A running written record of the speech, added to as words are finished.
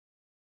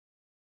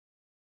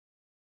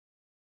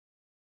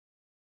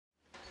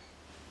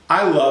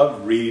I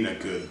love reading a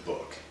good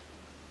book.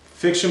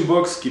 Fiction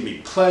books give me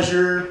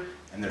pleasure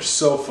and they're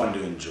so fun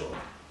to enjoy.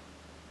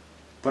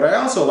 But I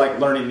also like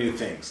learning new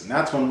things, and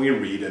that's when we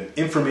read an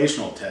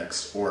informational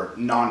text or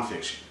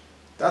nonfiction.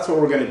 That's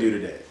what we're going to do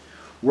today.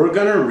 We're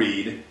going to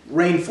read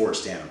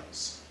Rainforest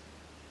Animals.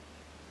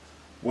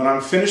 When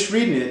I'm finished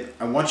reading it,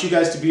 I want you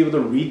guys to be able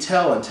to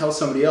retell and tell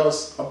somebody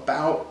else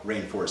about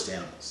rainforest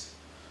animals.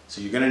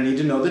 So you're going to need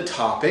to know the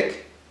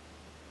topic,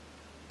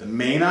 the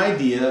main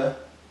idea,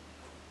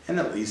 and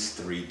at least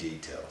 3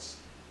 details.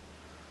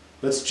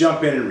 Let's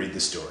jump in and read the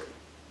story.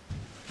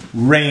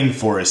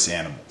 Rainforest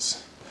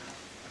Animals.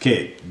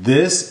 Okay,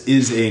 this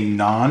is a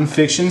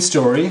nonfiction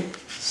story.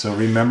 So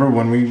remember,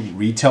 when we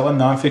retell a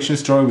nonfiction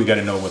story, we got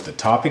to know what the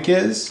topic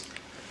is,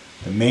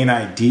 the main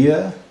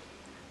idea,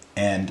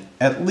 and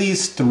at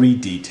least 3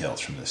 details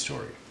from the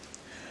story.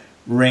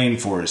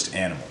 Rainforest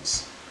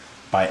Animals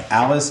by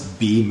Alice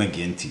B.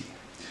 McGinty.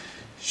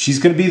 She's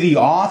going to be the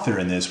author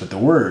in this with the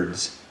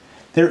words,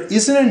 "There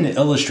isn't an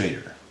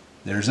illustrator,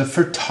 there's a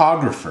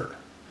photographer."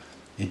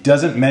 It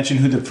doesn't mention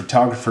who the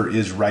photographer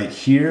is right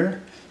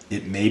here.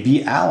 It may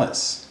be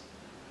Alice.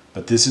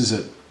 But this is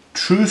a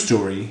true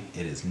story.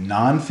 It is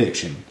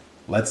non-fiction.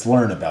 Let's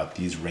learn about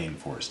these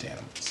rainforest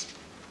animals.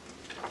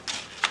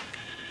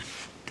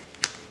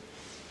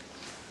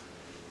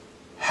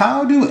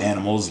 How do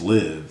animals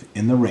live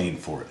in the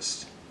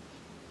rainforest?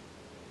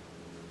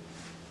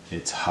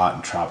 It's hot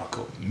and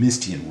tropical,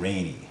 misty and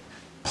rainy.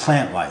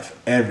 Plant life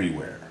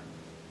everywhere.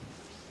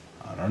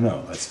 I don't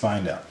know. Let's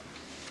find out.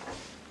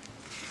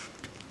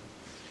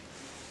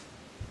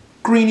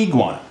 Green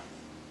iguana.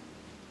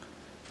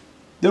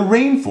 The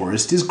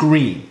rainforest is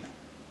green.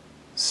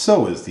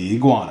 So is the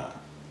iguana.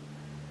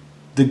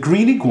 The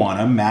green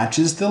iguana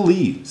matches the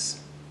leaves.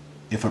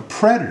 If a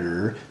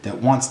predator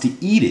that wants to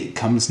eat it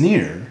comes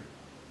near,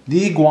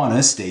 the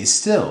iguana stays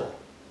still.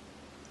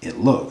 It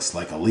looks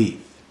like a leaf.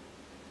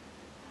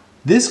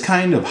 This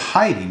kind of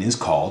hiding is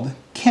called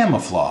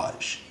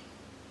camouflage.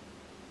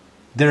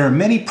 There are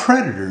many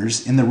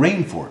predators in the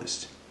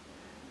rainforest.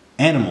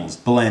 Animals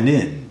blend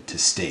in to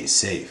stay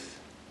safe.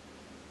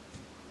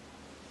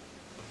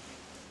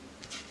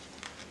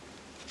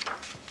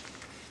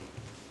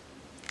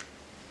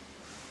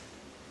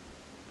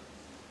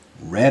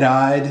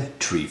 Red-eyed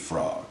tree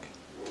frog.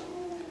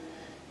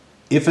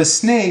 If a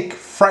snake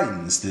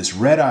frightens this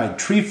red-eyed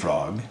tree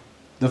frog,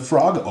 the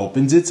frog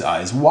opens its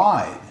eyes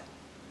wide.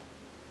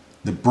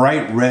 The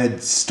bright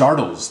red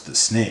startles the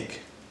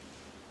snake,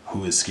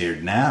 who is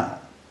scared now.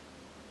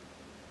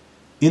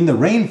 In the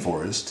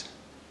rainforest,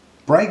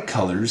 bright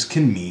colors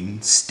can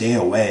mean stay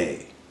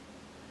away.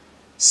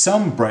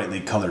 Some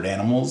brightly colored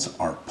animals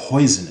are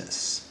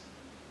poisonous.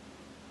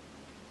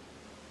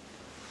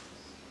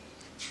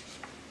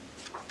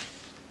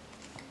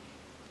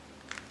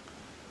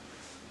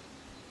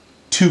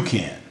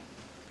 Toucan.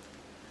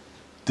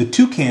 The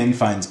toucan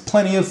finds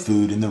plenty of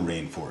food in the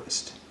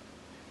rainforest.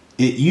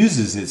 It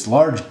uses its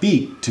large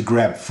beak to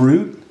grab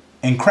fruit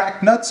and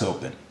crack nuts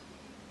open.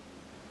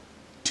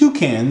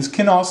 Toucans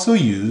can also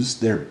use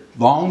their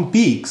long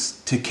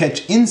beaks to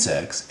catch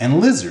insects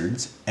and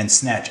lizards and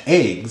snatch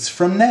eggs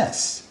from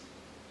nests.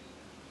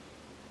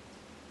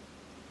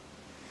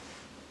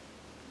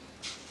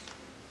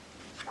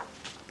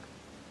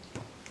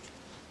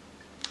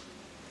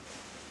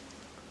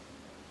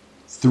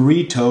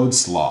 Three-toed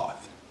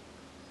sloth.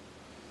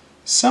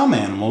 Some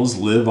animals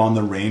live on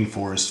the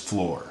rainforest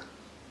floor.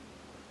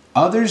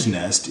 Others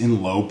nest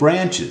in low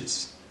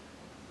branches.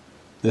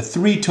 The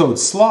three-toed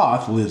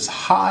sloth lives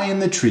high in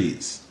the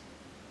trees.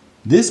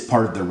 This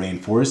part of the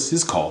rainforest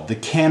is called the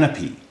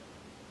canopy.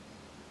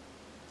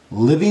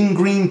 Living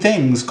green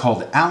things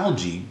called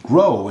algae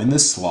grow in the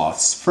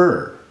sloth's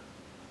fur.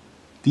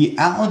 The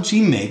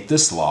algae make the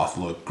sloth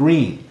look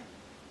green.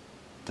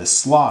 The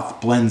sloth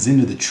blends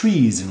into the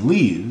trees and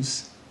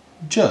leaves,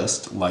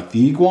 just like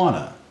the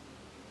iguana.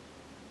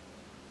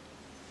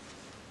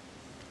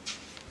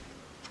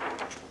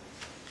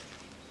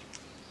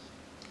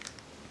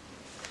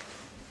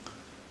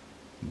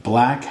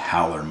 Black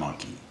howler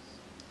monkey.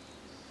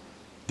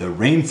 The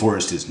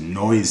rainforest is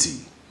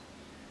noisy.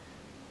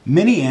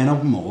 Many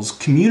animals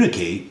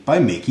communicate by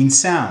making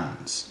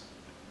sounds.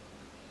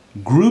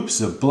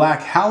 Groups of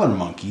black howler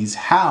monkeys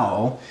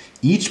howl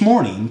each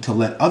morning to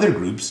let other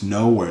groups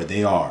know where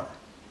they are.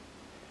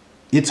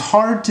 It's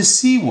hard to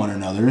see one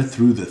another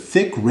through the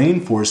thick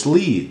rainforest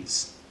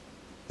leaves.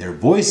 Their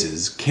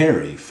voices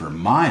carry for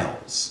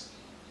miles.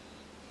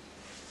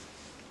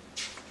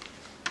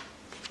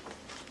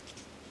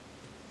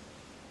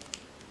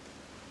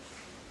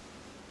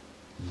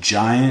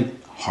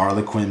 Giant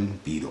harlequin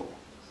beetle.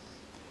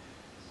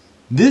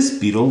 This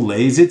beetle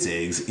lays its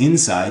eggs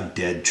inside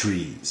dead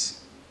trees.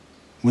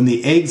 When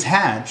the eggs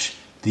hatch,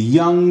 the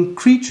young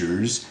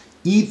creatures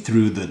eat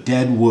through the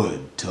dead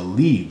wood to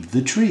leave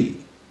the tree.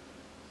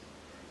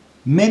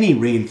 Many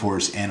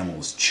rainforest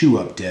animals chew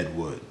up dead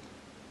wood.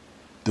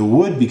 The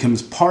wood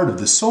becomes part of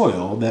the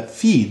soil that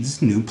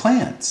feeds new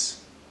plants.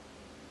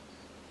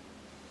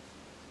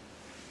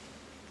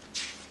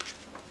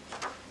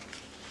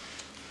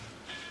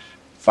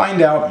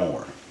 Find out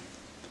more.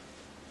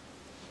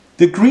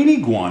 The green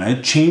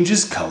iguana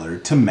changes color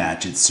to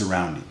match its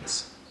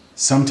surroundings.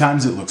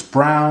 Sometimes it looks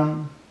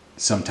brown,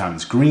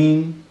 sometimes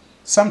green,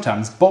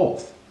 sometimes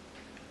both.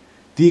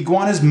 The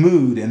iguana's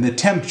mood and the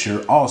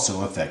temperature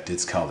also affect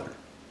its color.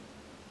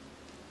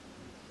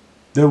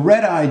 The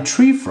red-eyed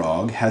tree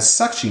frog has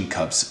suction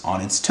cups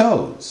on its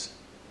toes.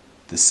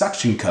 The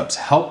suction cups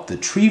help the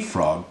tree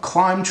frog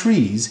climb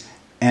trees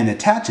and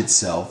attach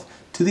itself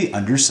to the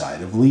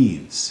underside of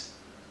leaves.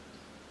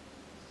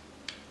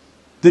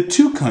 The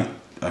toucan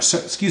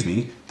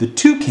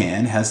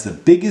has the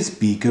biggest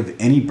beak of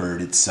any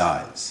bird its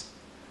size.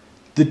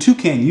 The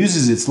toucan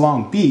uses its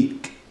long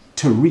beak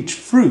to reach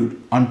fruit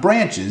on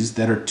branches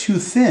that are too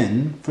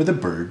thin for the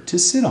bird to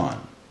sit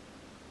on.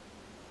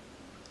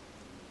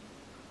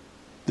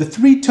 The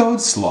three-toed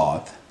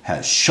sloth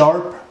has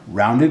sharp,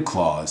 rounded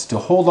claws to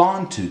hold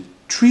on to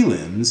tree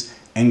limbs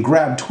and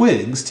grab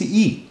twigs to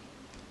eat.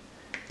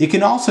 It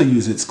can also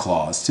use its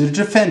claws to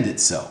defend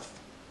itself.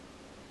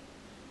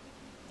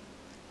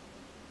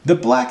 The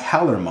black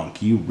howler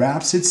monkey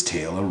wraps its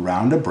tail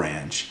around a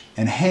branch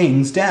and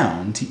hangs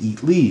down to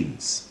eat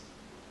leaves.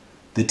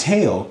 The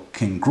tail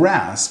can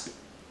grasp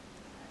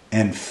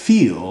and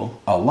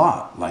feel a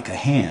lot like a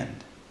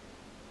hand.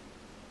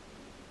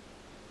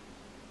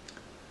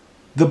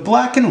 The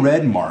black and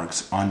red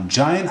marks on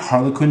giant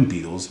harlequin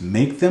beetles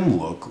make them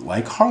look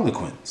like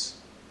harlequins,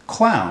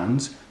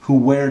 clowns who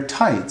wear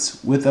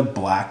tights with a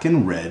black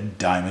and red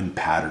diamond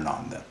pattern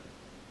on them.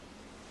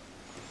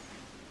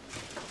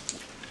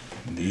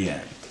 The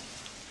end.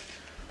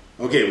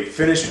 Okay, we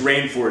finished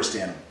Rainforest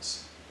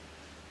Animals.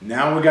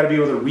 Now we got to be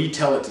able to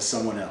retell it to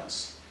someone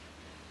else.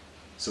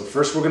 So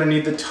first we're going to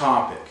need the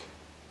topic.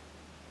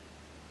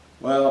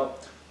 Well,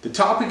 the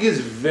topic is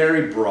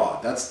very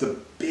broad. That's the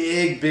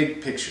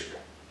big picture.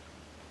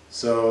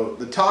 So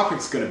the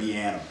topic's going to be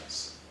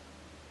animals.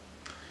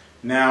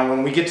 Now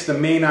when we get to the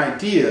main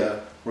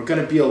idea, we're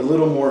going to be a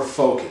little more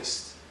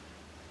focused.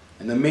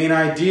 And the main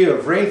idea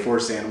of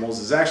Rainforest Animals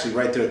is actually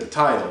right there at the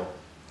title.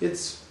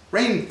 It's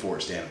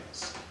Rainforest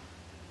Animals.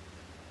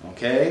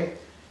 Okay?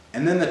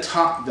 And then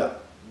the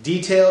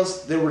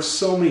details, there were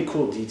so many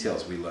cool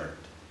details we learned.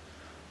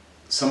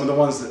 Some of the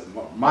ones that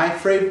were my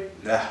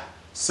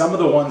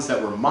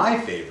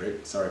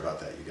favorite, sorry about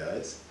that you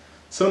guys.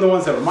 Some of the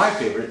ones that were my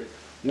favorite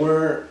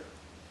were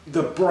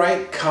the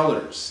bright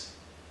colors.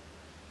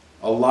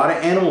 A lot of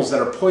animals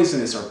that are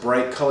poisonous are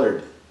bright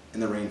colored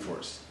in the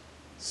rainforest.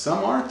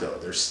 Some aren't though.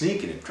 They're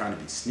sneaking and trying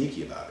to be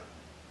sneaky about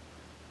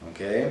it.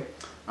 Okay?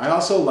 I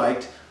also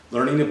liked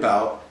learning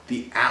about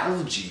the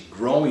algae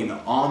growing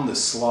on the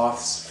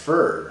sloth's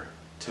fur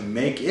to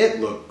make it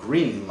look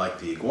green like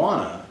the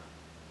iguana,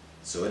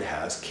 so it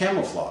has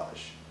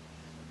camouflage.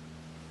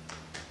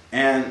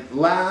 And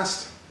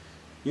last,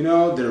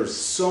 there's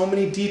so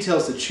many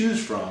details to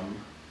choose from,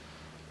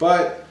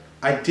 but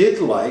I did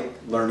like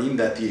learning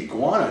that the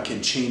iguana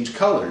can change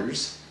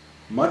colors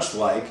much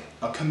like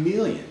a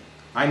chameleon.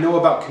 I know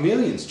about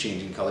chameleons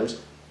changing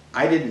colors.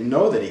 I didn't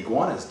know that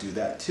iguanas do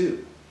that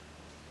too.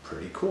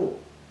 Pretty cool.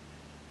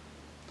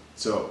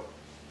 So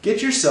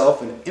get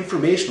yourself an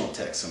informational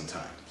text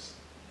sometimes.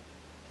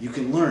 You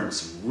can learn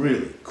some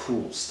really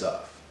cool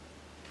stuff.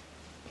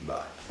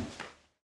 Bye.